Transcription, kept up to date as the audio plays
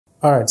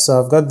Alright,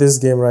 so I've got this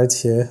game right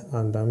here,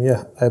 and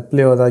yeah, I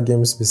play other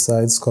games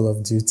besides Call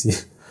of Duty.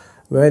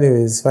 But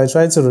anyways, if I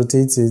try to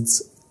rotate it,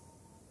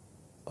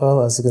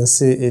 well, as you can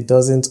see, it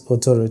doesn't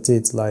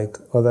auto-rotate like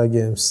other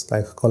games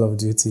like Call of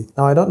Duty.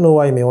 Now, I don't know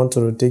why you may want to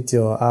rotate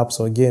your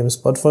apps or games,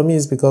 but for me,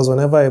 it's because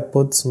whenever I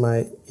put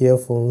my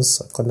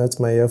earphones,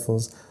 connect my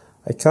earphones,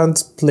 I can't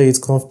play it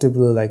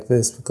comfortably like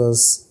this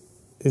because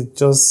it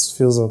just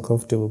feels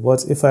uncomfortable.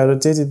 But if I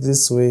rotate it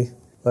this way,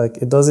 like,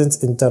 it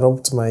doesn't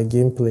interrupt my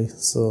gameplay,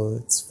 so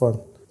it's fun.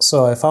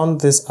 So I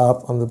found this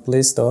app on the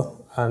Play Store,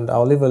 and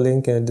I'll leave a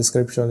link in the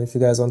description if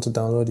you guys want to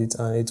download it,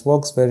 and it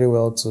works very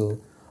well to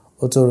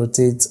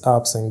auto-rotate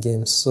apps and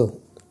games.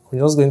 So I'm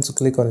just going to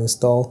click on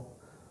install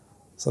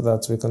so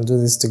that we can do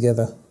this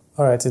together.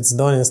 Alright, it's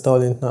done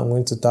installing. Now I'm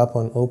going to tap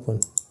on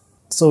open.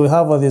 So we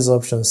have all these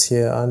options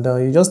here, and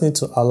you just need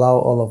to allow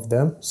all of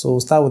them. So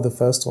we'll start with the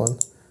first one,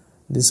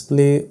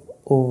 display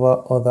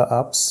over other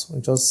apps.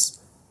 We'll just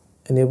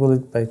enable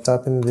it by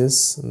tapping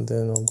this, and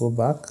then I'll go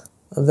back.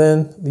 And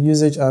then the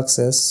usage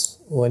access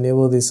will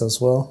enable this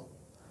as well.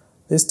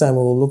 This time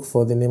we will look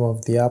for the name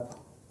of the app.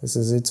 This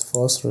is it,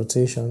 force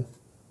rotation.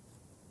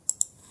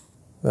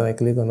 Then I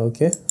click on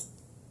OK.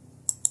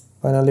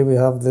 Finally, we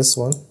have this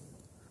one.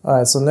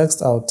 Alright, so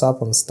next I'll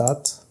tap on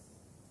start.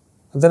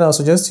 And then I'll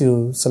suggest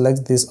you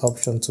select this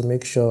option to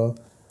make sure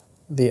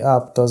the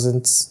app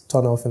doesn't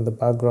turn off in the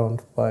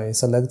background by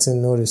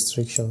selecting no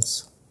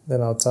restrictions.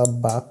 Then I'll tap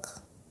back.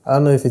 I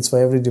don't know if it's for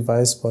every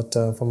device, but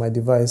for my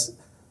device,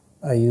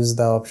 I use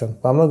that option.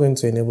 But I'm not going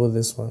to enable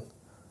this one.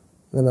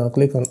 Then I'll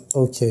click on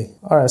OK.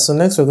 Alright, so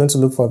next we're going to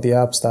look for the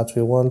apps that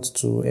we want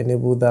to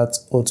enable that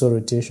auto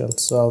rotation.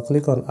 So I'll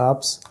click on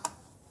apps,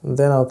 and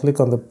then I'll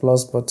click on the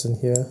plus button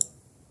here.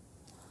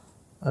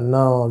 And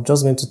now I'm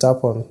just going to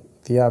tap on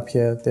the app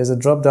here. There's a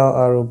drop down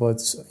arrow,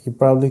 but you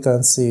probably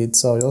can't see it.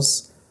 So I'll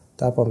just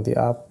tap on the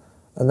app,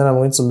 and then I'm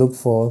going to look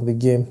for the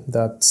game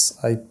that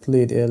I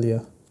played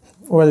earlier.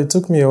 Well, it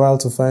took me a while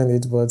to find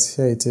it, but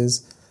here it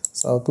is.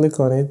 So I'll click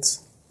on it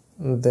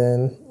and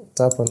then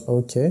tap on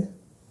OK.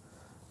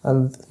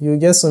 And you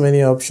get so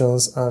many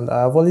options, and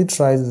I've only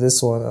tried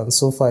this one, and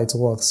so far it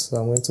works. So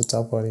I'm going to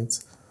tap on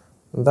it.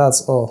 And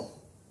that's all.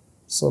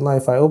 So now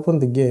if I open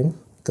the game,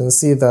 you can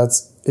see that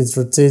it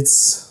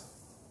rotates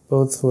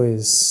both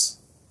ways.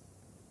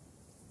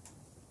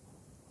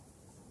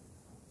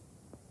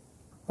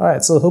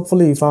 Alright, so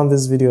hopefully you found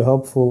this video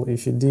helpful.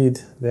 If you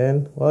did,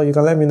 then, well, you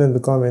can let me know in the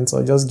comments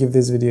or just give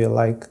this video a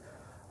like.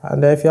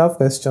 And if you have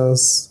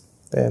questions,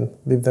 then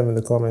leave them in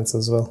the comments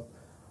as well.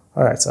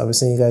 Alright, so I'll be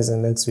seeing you guys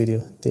in the next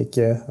video. Take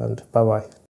care and bye-bye.